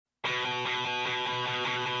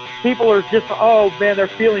people are just, oh man, they're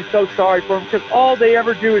feeling so sorry for them because all they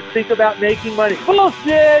ever do is think about making money.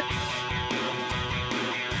 Bullshit!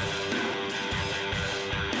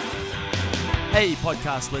 Hey,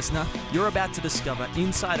 podcast listener, you're about to discover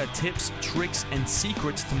insider tips, tricks, and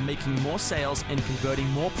secrets to making more sales and converting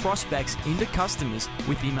more prospects into customers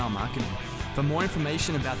with email marketing. For more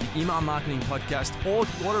information about the Email Marketing Podcast or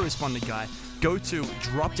the Autoresponder Guide, go to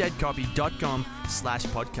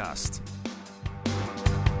dropdeadcopy.com/podcast.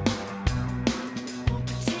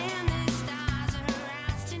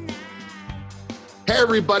 Hey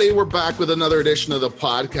everybody, we're back with another edition of the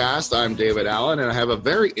podcast. I'm David Allen, and I have a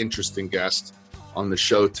very interesting guest on the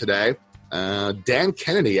show today. Dan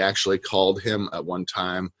Kennedy actually called him at one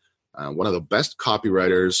time one of the best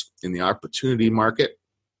copywriters in the opportunity market.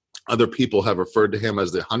 Other people have referred to him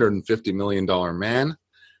as the $150 million man.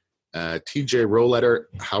 TJ Rohleder,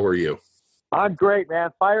 how are you? I'm great,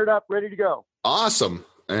 man. Fired up, ready to go. Awesome.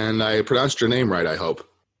 And I pronounced your name right, I hope.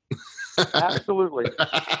 Absolutely.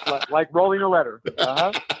 Like rolling a letter.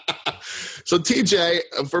 Uh-huh. So TJ,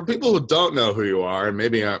 for people who don't know who you are and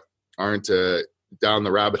maybe aren't down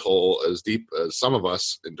the rabbit hole as deep as some of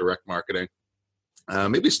us in direct marketing,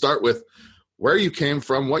 maybe start with where you came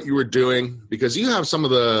from, what you were doing, because you have some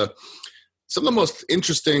of the most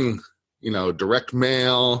interesting, direct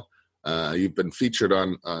mail. You've been featured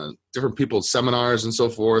on different people's seminars and so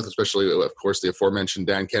forth, especially, of course, the aforementioned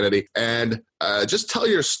Dan Kennedy. And just tell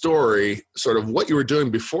your story, sort of what you were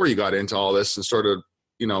doing before you got into all this, and sort of,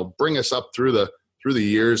 bring us up through the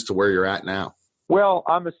years to where you're at now. Well,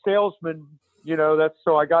 I'm a salesman.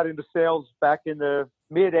 So I got into sales back in the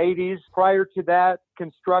mid 80s. Prior to that,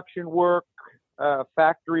 construction work,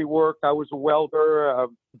 factory work. I was a welder,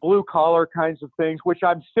 blue collar kinds of things, which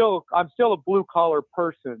I'm still a blue collar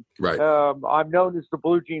person. Right. I'm known as the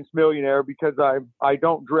blue jeans millionaire because I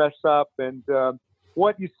don't dress up, and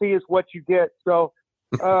what you see is what you get. So,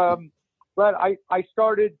 but I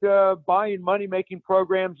started buying money making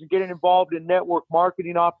programs and getting involved in network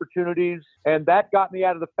marketing opportunities, and that got me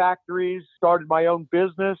out of the factories. Started my own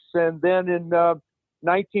business, and then in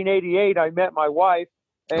 1988 I met my wife.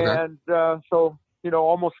 And so,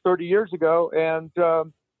 almost 30 years ago, and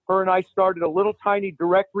her and I started a little tiny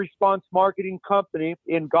direct response marketing company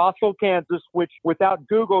in Gossel, Kansas, which without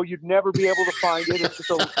Google, you'd never be able to find it. It's just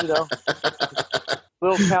a,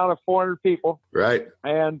 little town of 400 people. Right.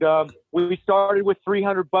 And we started with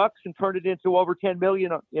 $300 and turned it into over 10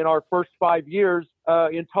 million in our first 5 years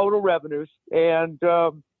in total revenues. And,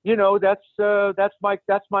 that's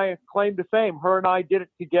my claim to fame. Her and I did it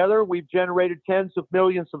together. We've generated tens of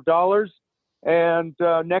millions of dollars, and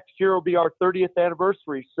next year will be our 30th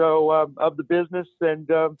anniversary. So of the business, and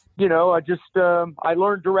I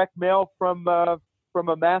learned direct mail from a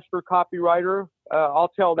master copywriter.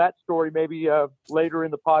 I'll tell that story maybe later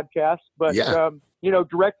in the podcast. But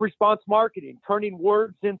direct response marketing, turning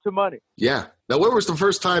words into money. Yeah. Now, what was the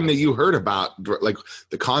first time that you heard about like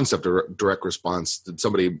the concept of direct response? Did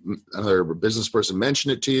another business person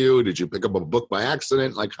mention it to you? Did you pick up a book by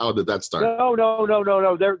accident? Like, how did that start? No.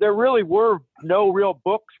 There really were no real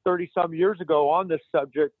books 30 some years ago on this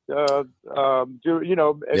subject.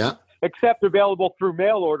 Except available through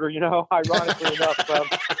mail order, ironically enough,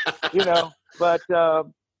 but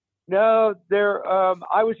no,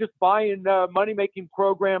 I was just buying money-making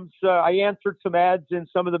programs. I answered some ads in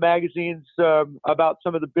some of the magazines about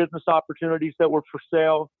some of the business opportunities that were for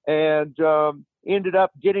sale, and ended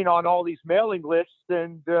up getting on all these mailing lists.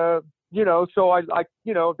 And so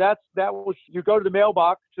that was, you go to the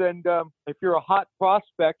mailbox, and if you're a hot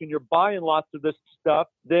prospect and you're buying lots of this stuff,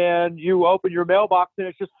 then you open your mailbox and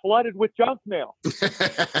it's just flooded with junk mail.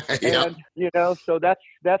 Yep. And so that's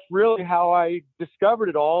really how I discovered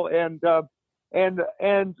it all. And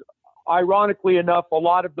ironically enough, a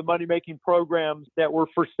lot of the money making programs that were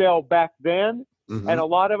for sale back then, and a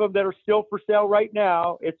lot of them that are still for sale right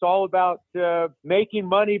now, it's all about making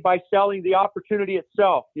money by selling the opportunity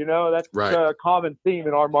itself. That's right. A common theme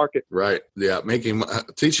in our market. Right. Yeah.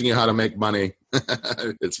 Teaching you how to make money.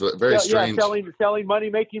 It's very strange. Yeah, selling money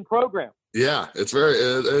making programs. Yeah.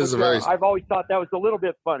 I've always thought that was a little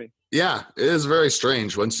bit funny. Yeah, it is very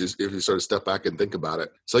strange if you sort of step back and think about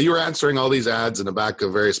it. So you were answering all these ads in the back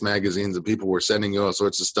of various magazines, and people were sending you all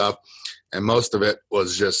sorts of stuff, and most of it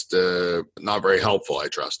was just not very helpful, I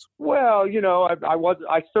trust. Well,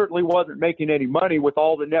 I certainly wasn't making any money with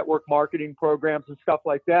all the network marketing programs and stuff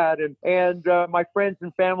like that. And my friends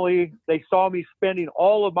and family, they saw me spending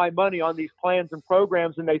all of my money on these plans and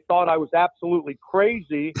programs, and they thought I was absolutely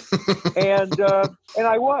crazy. And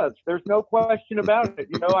I was. There's no question about it.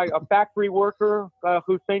 A factory worker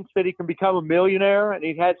who thinks that he can become a millionaire and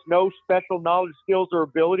he has no special knowledge, skills, or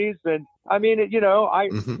abilities. And I mean,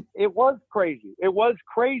 it was crazy. It was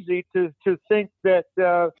crazy to think that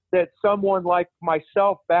that someone like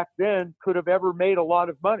myself back then could have ever made a lot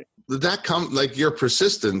of money. Did that come, like your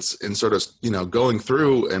persistence in sort of, going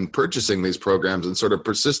through and purchasing these programs and sort of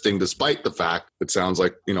persisting despite the fact it sounds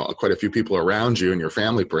like, quite a few people around you and your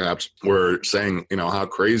family perhaps were saying, how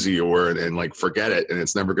crazy you were and like, forget it and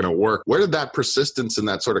it's never going to work. Where did that persistence and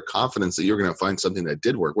that sort of confidence that you're going to find something that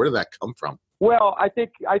did work, where did that come from? Well, I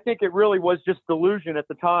think it really was just delusion at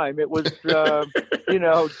the time. It was,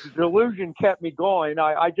 delusion kept me going.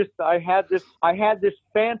 I had this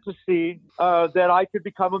fantasy that I could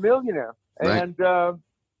become a millionaire, right.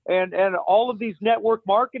 And all of these network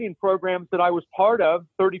marketing programs that I was part of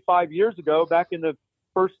 35 years ago, back in the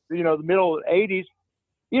first, the middle '80s,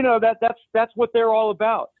 that's what they're all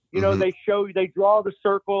about. They draw the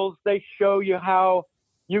circles, they show you how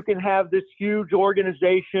you can have this huge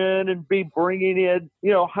organization and be bringing in,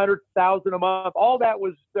 100,000 a month. All that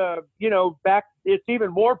was, back, it's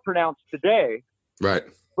even more pronounced today. Right.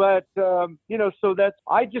 But, so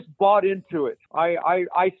I just bought into it.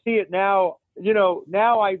 I see it now,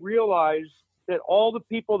 now I realize that all the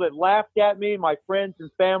people that laughed at me, my friends and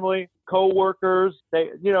family, coworkers,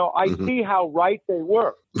 I see how right they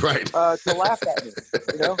were. Right. To laugh at me,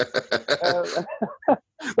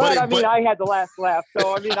 But I had the last laugh.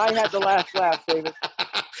 So, I had the last laugh, David.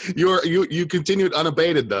 You continued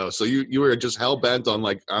unabated though. So you were just hell bent on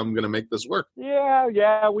like, I'm going to make this work.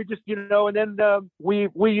 Yeah. We just, and then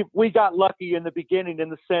we got lucky in the beginning in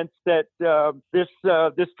the sense that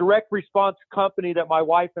this direct response company that my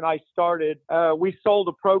wife and I started, we sold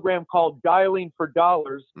a program called Dialing for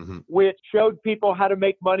Dollars, which showed people how to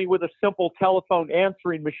make money with a simple telephone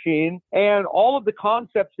answering machine. And all of the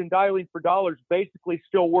concepts in Dialing for Dollars basically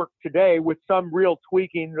still work today with some real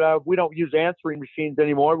tweaking. We don't use answering machines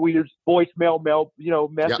anymore. We use voicemail,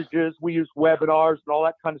 messages. Yep. We use webinars and all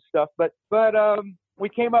that kind of stuff. But we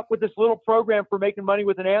came up with this little program for making money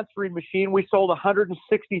with an answering machine. We sold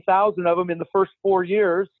 160,000 of them in the first 4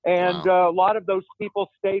 years. And wow. A lot of those people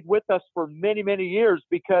stayed with us for many, many years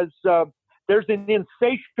because there's an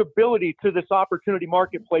insatiability to this opportunity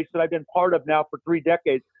marketplace that I've been part of now for 3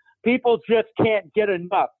 decades. People just can't get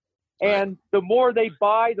enough. And the more they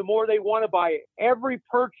buy, the more they want to buy. Every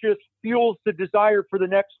purchase fuels the desire for the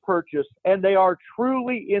next purchase. And they are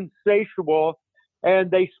truly insatiable. And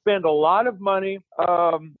they spend a lot of money,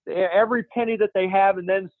 every penny that they have, and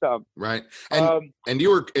then some. Right. And you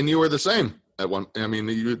were the same at one.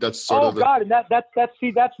 That's sort of. Oh God, and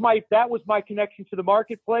that was my connection to the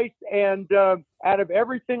marketplace. And out of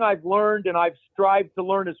everything I've learned, and I've strived to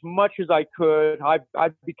learn as much as I could, I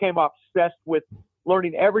became obsessed with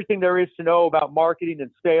learning everything there is to know about marketing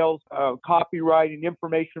and sales, copywriting,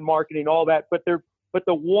 information marketing, all that. But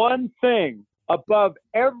the one thing above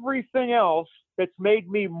everything else that's made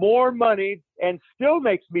me more money and still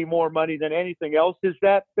makes me more money than anything else is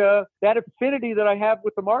that affinity that I have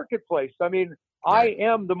with the marketplace. I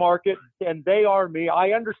am the market and they are me.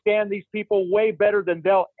 I understand these people way better than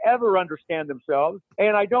they'll ever understand themselves.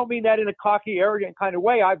 And I don't mean that in a cocky, arrogant kind of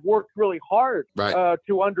way. I've worked really hard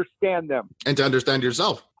to understand them. And to understand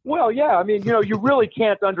yourself. Well, yeah. You really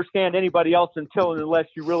can't understand anybody else until and unless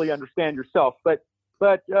you really understand yourself. But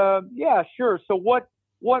yeah, sure. So what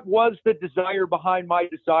was the desire behind my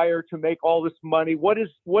desire to make all this money? What is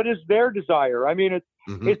their desire?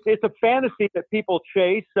 It's a fantasy that people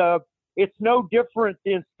chase. It's no different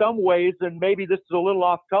in some ways, and maybe this is a little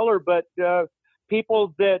off color, but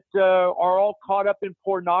people that are all caught up in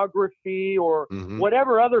pornography or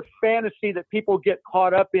whatever other fantasy that people get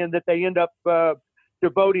caught up in that they end up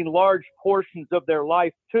devoting large portions of their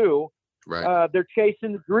life to. Right. They're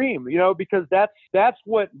chasing the dream, because that's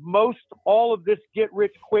what most all of this get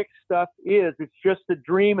rich quick stuff is. It's just a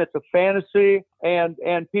dream. It's a fantasy, and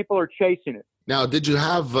people are chasing it. Now, did you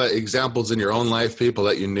have examples in your own life, people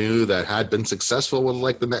that you knew that had been successful with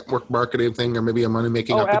like the network marketing thing or maybe a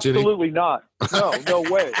money-making opportunity? Absolutely not. No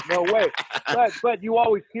way. But you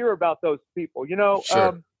always hear about those people,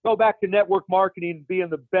 Sure. Go back to network marketing being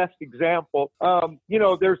the best example.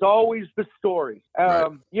 There's always the stories.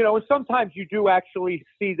 And sometimes you do actually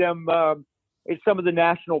see them in some of the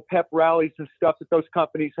national pep rallies and stuff that those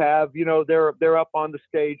companies have. They're up on the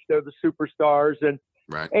stage. They're the superstars. And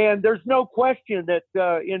there's no question that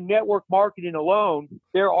in network marketing alone,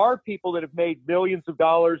 there are people that have made millions of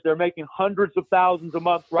dollars. They're making hundreds of thousands a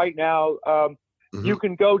month right now. You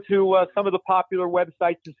can go to some of the popular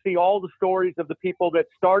websites and see all the stories of the people that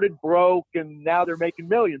started broke and now they're making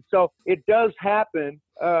millions. So it does happen.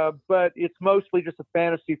 but it's mostly just a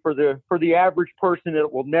fantasy for the average person.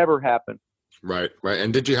 It will never happen. Right.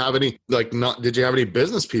 And did you have any did you have any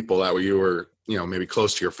business people that you were, maybe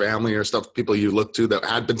close to your family or stuff, people you looked to that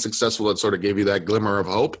had been successful that sort of gave you that glimmer of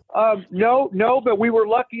hope? No, but we were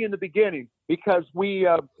lucky in the beginning because we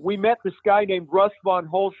met this guy named Russ Von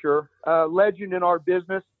Holscher, legend in our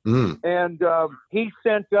business. And he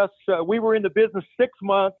sent us, we were in the business 6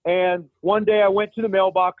 months, and one day I went to the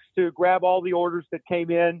mailbox to grab all the orders that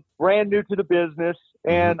came in, brand new to the business,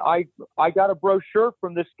 and I got a brochure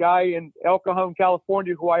from this guy in El Cajon,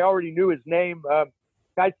 California, who I already knew his name.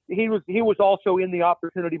 He was also in the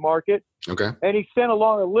opportunity market. Okay. And he sent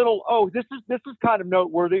along a little, this is kind of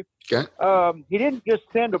noteworthy. Okay. He didn't just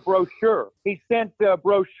send a brochure. He sent a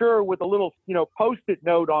brochure with a little, Post-it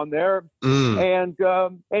note on there. And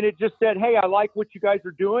it just said, "Hey, I like what you guys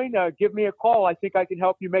are doing. Give me a call. I think I can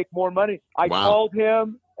help you make more money." I called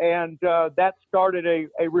him, and that started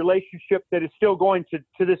a relationship that is still going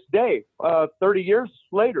to this day, 30 years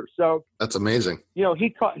later. So that's amazing.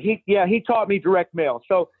 He taught me direct mail.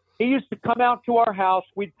 So he used to come out to our house.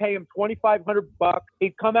 We'd pay him $2,500.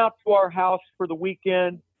 He'd come out to our house for the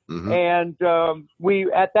weekend. And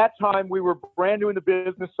at that time, we were brand new in the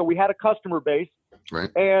business, so we had a customer base. Right.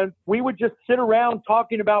 And we would just sit around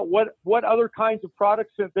talking about what other kinds of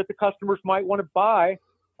products that the customers might want to buy.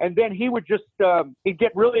 And then he would just he'd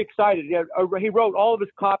get really excited. He wrote all of his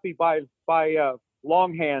copy by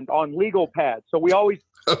longhand on legal pads. So we always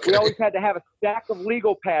had to have a stack of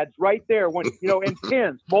legal pads right there and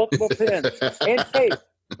pins, multiple pins, and tape.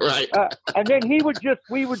 Right. And then we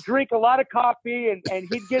would drink a lot of coffee and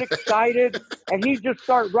he'd get excited and he'd just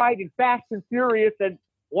start writing fast and furious. And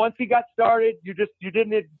once he got started, you just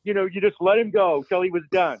let him go till he was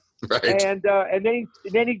done. Right. And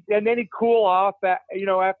then he'd cool off,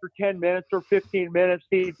 after 10 minutes or 15 minutes,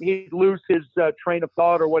 he'd lose his train of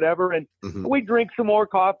thought or whatever. And we'd drink some more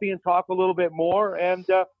coffee and talk a little bit more.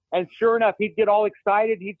 And sure enough, he'd get all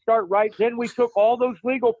excited. He'd start writing. Then we took all those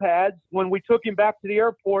legal pads. When we took him back to the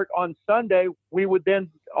airport on Sunday, we would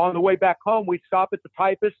then, on the way back home, we'd stop at the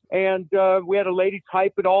typist, and we had a lady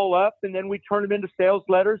type it all up, and then we turn them into sales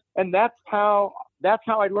letters. And that's how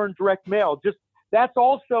I learned direct mail. That's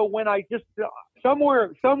also when I just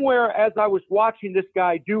somewhere as I was watching this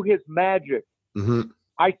guy do his magic,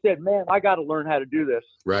 I said, "Man, I got to learn how to do this."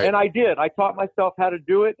 Right. And I did. I taught myself how to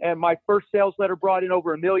do it, and my first sales letter brought in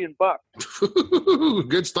over $1 million.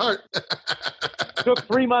 Good start. Took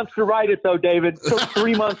 3 months to write it, though, David. Took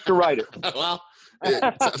 3 months to write it. Well,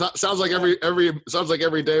 it sounds like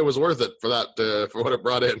every day was worth it for that for what it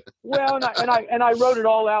brought in. Well, and I wrote it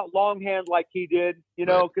all out longhand like he did,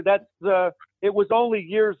 because it was only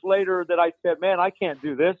years later that I said, "Man, I can't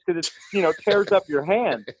do this," because it tears up your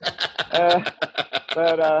hand.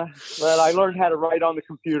 But I learned how to write on the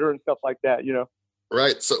computer and stuff like that,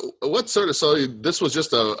 Right. So this was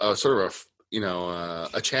just a sort of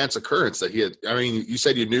a chance occurrence that he had. I mean, you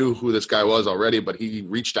said you knew who this guy was already, but he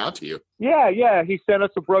reached out to you. Yeah. He sent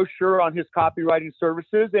us a brochure on his copywriting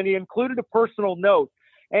services, and he included a personal note.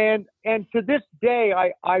 And to this day,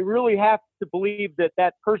 I really have to believe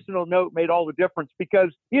that personal note made all the difference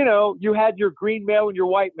because, you had your green mail and your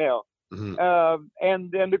white mail.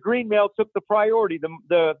 And then the green mail took the priority,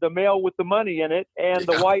 the mail with the money in it, and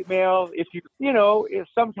the white mail, if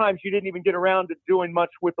sometimes you didn't even get around to doing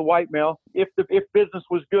much with the white mail if business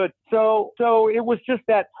was good. So it was just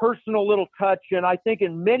that personal little touch. And I think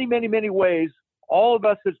in many, many, many ways, all of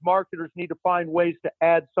us as marketers need to find ways to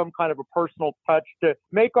add some kind of a personal touch to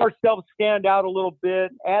make ourselves stand out a little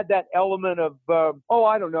bit, add that element of,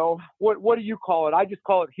 I don't know. What do you call it? I just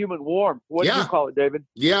call it human warmth. What do you call it, David?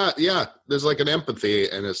 Yeah. There's like an empathy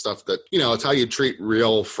and it's stuff that, it's how you treat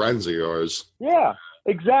real friends of yours. Yeah,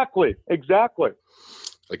 exactly.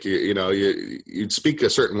 Like, you'd speak a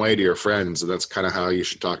certain way to your friends, and that's kind of how you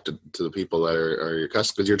should talk to the people that are your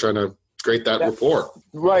customers, because you're trying to create that rapport.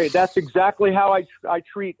 Right. That's exactly how I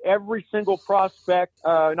treat every single prospect.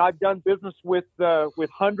 And I've done business with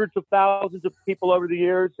hundreds of thousands of people over the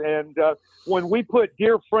years. And when we put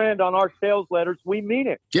dear friend on our sales letters, we mean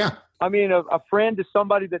it. Yeah. I mean, a friend is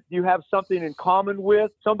somebody that you have something in common with,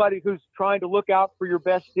 somebody who's trying to look out for your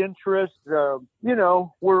best interest. We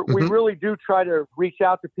really do try to reach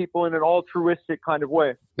out to people in an altruistic kind of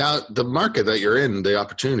way. Now, the market that you're in, the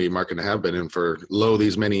opportunity market to have been in for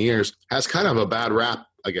these many years, has kind of a bad rap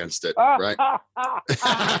against it, right?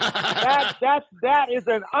 that is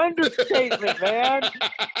an understatement, man.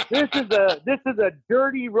 This is a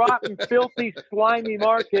dirty, rotten, filthy, slimy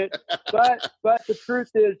market. But the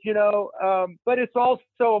truth is, but it's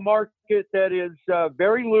also a market that is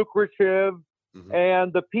very lucrative.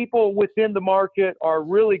 And the people within the market are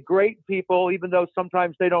really great people, even though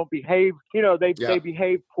sometimes they don't behave, they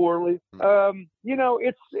behave poorly.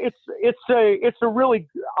 It's a really,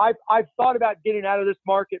 I've thought about getting out of this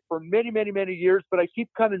market for many, many, many years, but I keep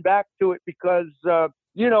coming back to it because, I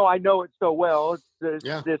know it so well. It's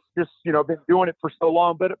been doing it for so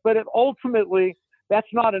long, but ultimately that's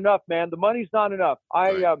not enough, man. The money's not enough.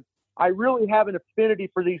 I really have an affinity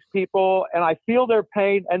for these people, and I feel their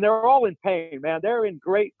pain, and they're all in pain, man. They're in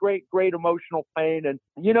great, great, great emotional pain. And,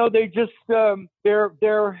 they just, they're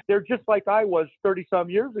just like I was 30 some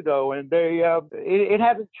years ago. And it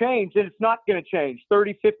hasn't changed, and it's not going to change.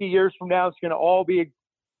 30, 50 years from now, it's going to all be,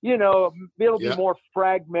 it'll be more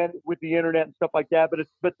fragmented with the internet and stuff like that.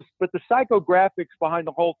 But the psychographics behind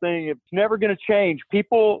the whole thing, it's never going to change.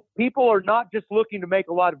 People are not just looking to make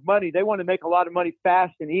a lot of money. They want to make a lot of money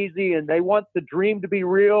fast and easy, and they want the dream to be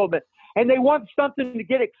real, and they want something to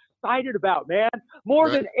get excited about, man, more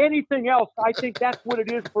than anything else. I think that's what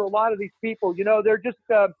it is for a lot of these people. They're just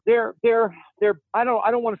they're I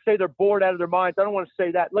don't want to say they're bored out of their minds. I don't want to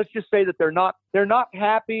say that. Let's just say that they're not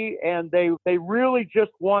happy, and they really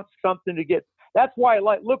just want something to get. That's why,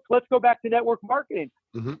 look, let's go back to network marketing.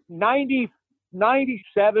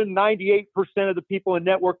 98% of the people in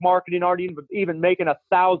network marketing aren't even making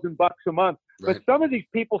 $1,000 a month. Right. But some of these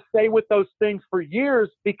people stay with those things for years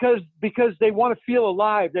because they want to feel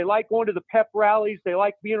alive. They like going to the pep rallies. They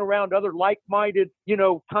like being around other like-minded,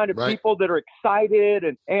 kind of people that are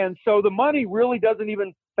excited. And so the money really doesn't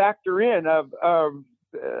even factor in.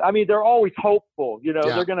 They're always hopeful.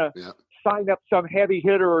 They're going to sign up some heavy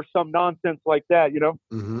hitter or some nonsense like that,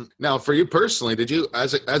 Now, for you personally, did you,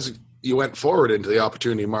 as you went forward into the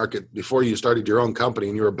opportunity market before you started your own company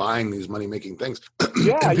and you were buying these money-making things?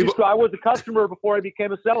 I was a customer before I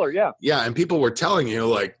became a seller. Yeah. Yeah. And people were telling you,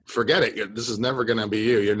 like, forget it. This is never going to be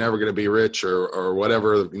you. You're never going to be rich or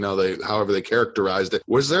whatever, however they characterized it.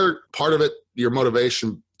 Was there part of it, your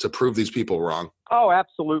motivation to prove these people wrong? Oh,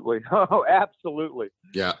 absolutely. Oh, absolutely.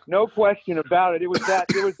 Yeah. No question about it. It was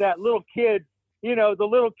that little kid, the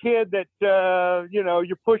little kid that,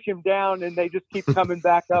 you push him down and they just keep coming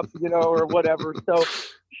back up, or whatever. So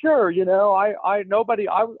sure. I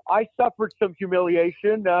suffered some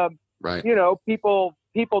humiliation. Right.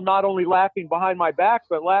 People not only laughing behind my back,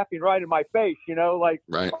 but laughing right in my face,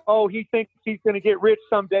 right. Oh, he thinks he's going to get rich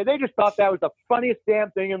someday. They just thought that was the funniest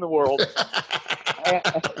damn thing in the world.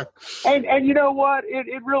 and you know what?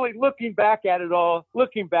 It really, looking back at it all,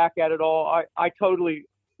 I totally,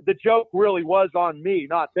 the joke really was on me,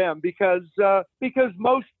 not them, because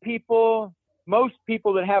most people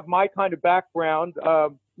that have my kind of background,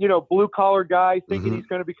 blue collar guy thinking he's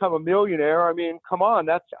going to become a millionaire. I mean, come on,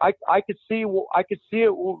 I could see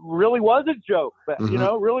it really was a joke, but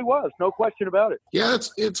really was, no question about it. Yeah,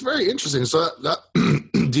 it's very interesting. So that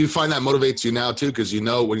do you find that motivates you now too? Because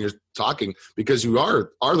when you're talking, because you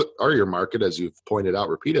are your market, as you've pointed out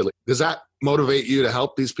repeatedly, does that motivate you to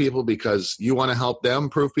help these people because you want to help them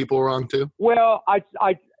prove people wrong too? Well,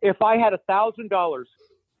 if I had $1,000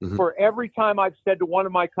 for every time I've said to one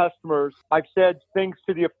of my customers, I've said things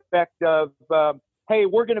to the effect of, hey,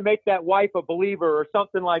 we're going to make that wife a believer or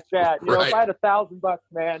something like that. If I had $1,000,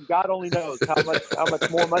 man, God only knows how much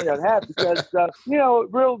more money I'd have, because,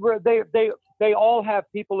 they all have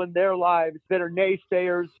people in their lives that are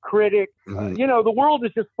naysayers, critics. The world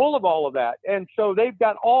is just full of all of that. And so they've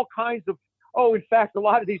got all kinds of, in fact, a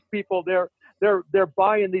lot of these people, they're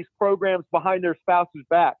buying these programs behind their spouse's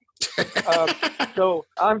back. So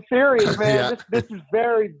I'm serious, man. Yeah. This is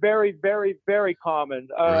very, very, very, very common.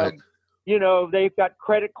 They've got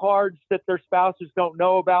credit cards that their spouses don't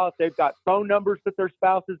know about. They've got phone numbers that their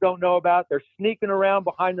spouses don't know about. They're sneaking around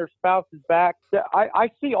behind their spouse's back. I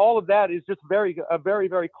see all of that is just a very,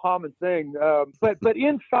 very common thing. But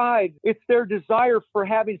inside, it's their desire for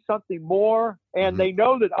having something more. And they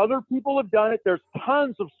know that other people have done it. There's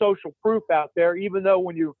tons of social proof out there, even though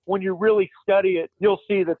when you really study it, you'll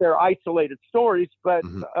see that they're isolated stories. But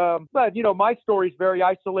my story is very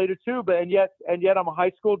isolated too. And yet I'm a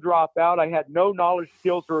high school dropout. I had no knowledge,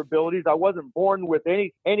 skills, or abilities. I wasn't born with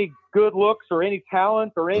any good looks or any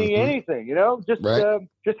talent or anything.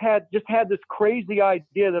 Just had this crazy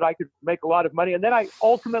idea that I could make a lot of money. And then I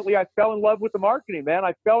fell in love with the marketing, man.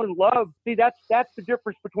 I fell in love. See, that's the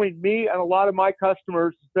difference between me and a lot of my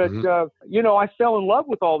customers, that, I fell in love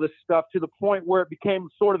with all this stuff to the point where it became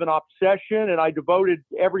sort of an obsession. And I devoted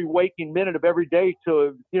every waking minute of every day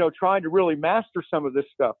to, trying to really master some of this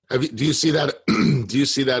stuff. Do you see that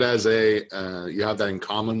as you have that in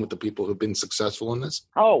common with the people who've been successful in this?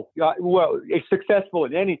 Oh, well, it's successful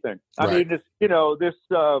in anything. I mean,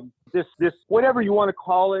 this whatever you want to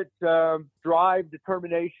call it, drive,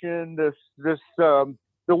 determination,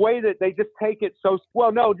 the way that they just take it so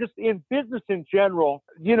well. No, just in business in general,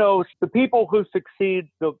 the people who succeed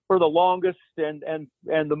for the longest and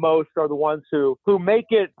the most are the ones who make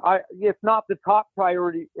it. If not the top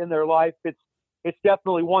priority in their life, it's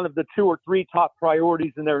definitely one of the 2 or 3 top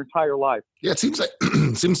priorities in their entire life. Yeah, it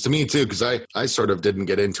seems to me too, because I sort of didn't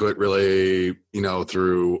get into it really,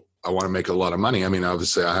 through I want to make a lot of money. I mean,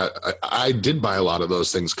 obviously, I did buy a lot of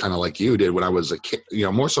those things, kind of like you did when I was a kid.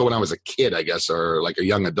 More so when I was a kid, I guess, or like a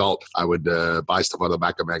young adult. I would buy stuff on the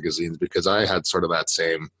back of magazines because I had sort of that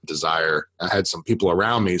same desire. I had some people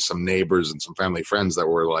around me, some neighbors and some family friends that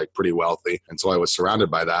were like pretty wealthy, and so I was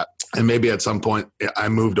surrounded by that. And maybe at some point, I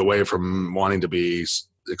moved away from wanting to be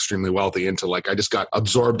extremely wealthy into like I just got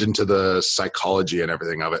absorbed into the psychology and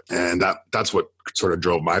everything of it, and that's what sort of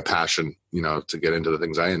drove my passion, to get into the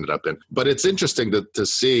things I ended up in. But it's interesting to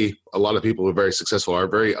see a lot of people who are very successful are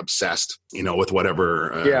very obsessed, with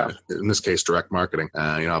whatever. In this case, direct marketing.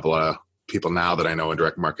 I have a lot of people now that I know in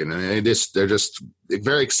direct marketing, and they're just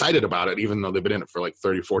very excited about it, even though they've been in it for like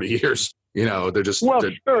 30, 40 years. They're just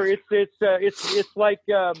sure. It's like.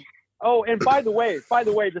 Oh, and by the way,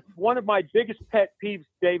 this one of my biggest pet peeves,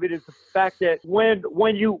 David, is the fact that when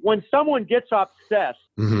someone gets obsessed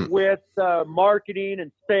with marketing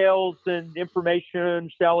and sales and information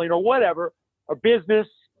selling or whatever, or business,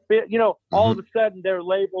 all of a sudden they're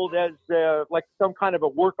labeled as like some kind of a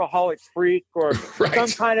workaholic freak or some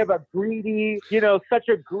kind of a greedy,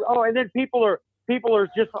 and then people are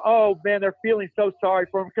just, oh man, they're feeling so sorry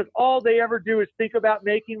for them because all they ever do is think about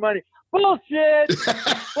making money. Bullshit.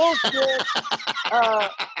 Bullshit.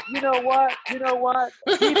 You know what?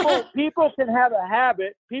 People can have a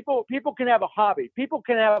habit. People can have a hobby. People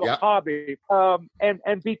can have a hobby,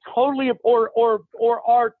 and be totally or art,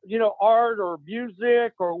 art or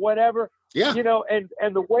music or whatever. Yeah. And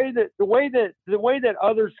the way that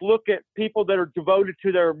others look at people that are devoted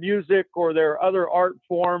to their music or their other art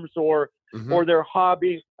forms or their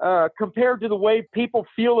hobby, compared to the way people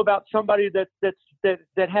feel about somebody that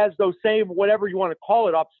has those same, whatever you want to call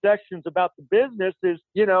it, obsessions about the business is,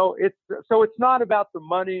 it's not about the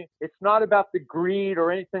money. It's not about the greed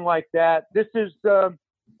or anything like that. This is,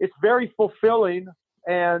 it's very fulfilling,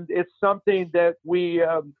 and it's something that we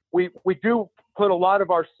do put a lot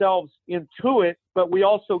of ourselves into it, but we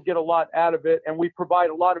also get a lot out of it, and we provide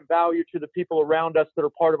a lot of value to the people around us that are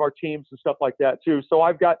part of our teams and stuff like that too. So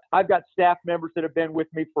I've got staff members that have been with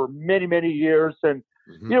me for many, many years, and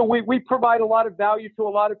we provide a lot of value to a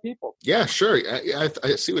lot of people. Yeah, sure. I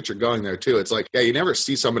see what you're going there too. It's like, you never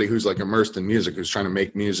see somebody who's like immersed in music, who's trying to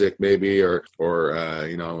make music maybe, or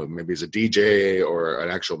maybe he's a DJ or an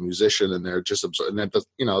actual musician, and they're just, and then,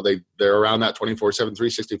 they're around that 24/7,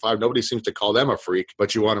 365. Nobody seems to call them a freak,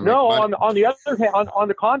 but you want to make money. On the other hand, on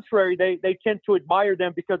the contrary, they tend to admire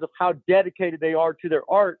them because of how dedicated they are to their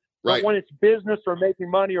art. But when it's business or making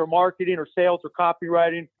money or marketing or sales or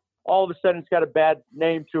copywriting, all of a sudden it's got a bad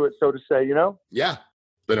name to it, so to say, Yeah.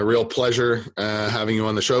 Been a real pleasure having you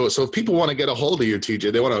on the show. So if people want to get a hold of you,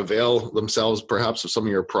 TJ, they want to avail themselves perhaps of some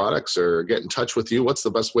of your products or get in touch with you, what's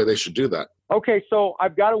the best way they should do that? Okay. So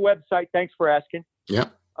I've got a website. Thanks for asking. Yeah.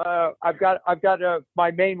 I've got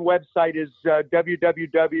my main website is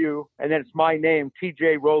www, and then it's my name,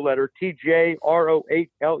 TJ Rohleder,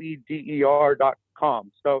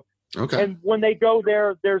 TJROHLEDER.com. So, okay. And when they go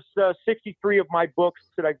there, there's 63 of my books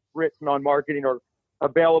that I've written on marketing are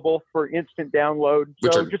available for instant download.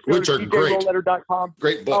 So just go to TJRohleder.com.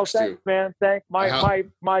 Great books, thanks, too. Man. Thanks. My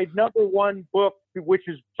number one book, which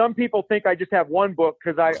is, some people think I just have one book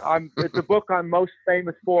because it's the book I'm most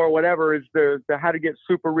famous for, whatever, is the How to Get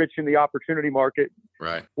Super Rich in the Opportunity Market,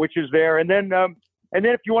 right? Which is there. And then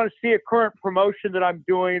if you want to see a current promotion that I'm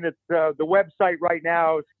doing, it's the website right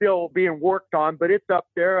now is still being worked on, but it's up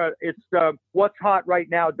there. It's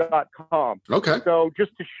what'shotrightnow.com. Okay. So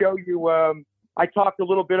just to show you, I talked a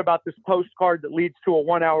little bit about this postcard that leads to a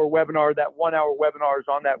 1-hour webinar. That 1-hour webinar is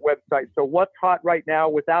on that website. So what's hot right now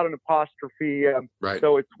without an apostrophe. Right.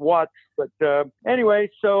 So it's what's, but anyway,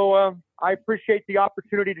 so I appreciate the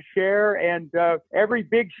opportunity to share, and every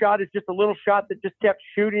big shot is just a little shot that just kept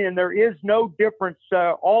shooting, and there is no difference.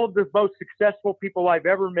 All of the most successful people I've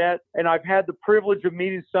ever met, and I've had the privilege of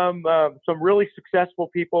meeting some really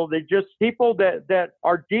successful people. They just people that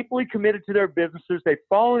are deeply committed to their businesses. They've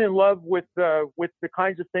fallen in love with the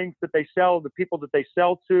kinds of things that they sell, the people that they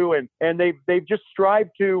sell to, and they've just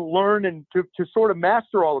strived to learn and to sort of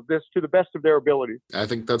master all of this to the best of their ability. I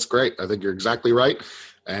think that's great. I think you're exactly right.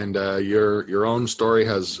 And your own story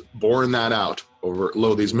has borne that out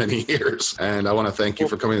over these many years. And I want to thank you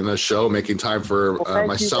for coming on this show, making time for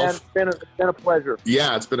myself. You, it's been a pleasure.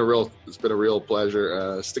 Yeah, it's been a real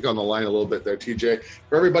pleasure. Stick on the line a little bit there, TJ.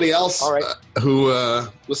 For everybody else who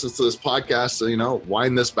listens to this podcast,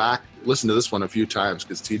 wind this back, listen to this one a few times,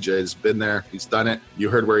 because TJ's been there, he's done it. You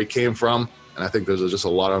heard where he came from. And I think there's just a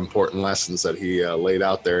lot of important lessons that he laid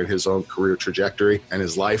out there in his own career trajectory and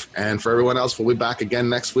his life. And for everyone else, we'll be back again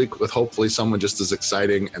next week with hopefully someone just as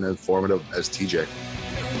exciting and informative as TJ.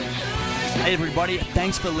 Hey everybody,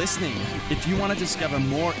 thanks for listening. If you want to discover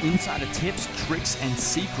more insider tips, tricks, and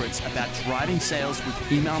secrets about driving sales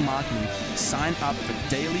with email marketing, sign up for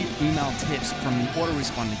daily email tips from the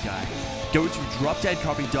autoresponder guy. Go to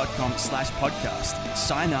dropdeadcopy.com/podcast,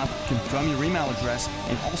 sign up, confirm your email address,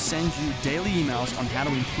 and I'll send you daily emails on how to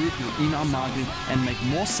improve your email marketing and make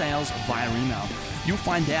more sales via email. You'll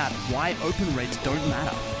find out why open rates don't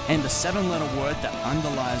matter and the 7-letter word that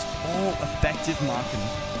underlies all effective marketing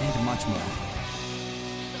and much more.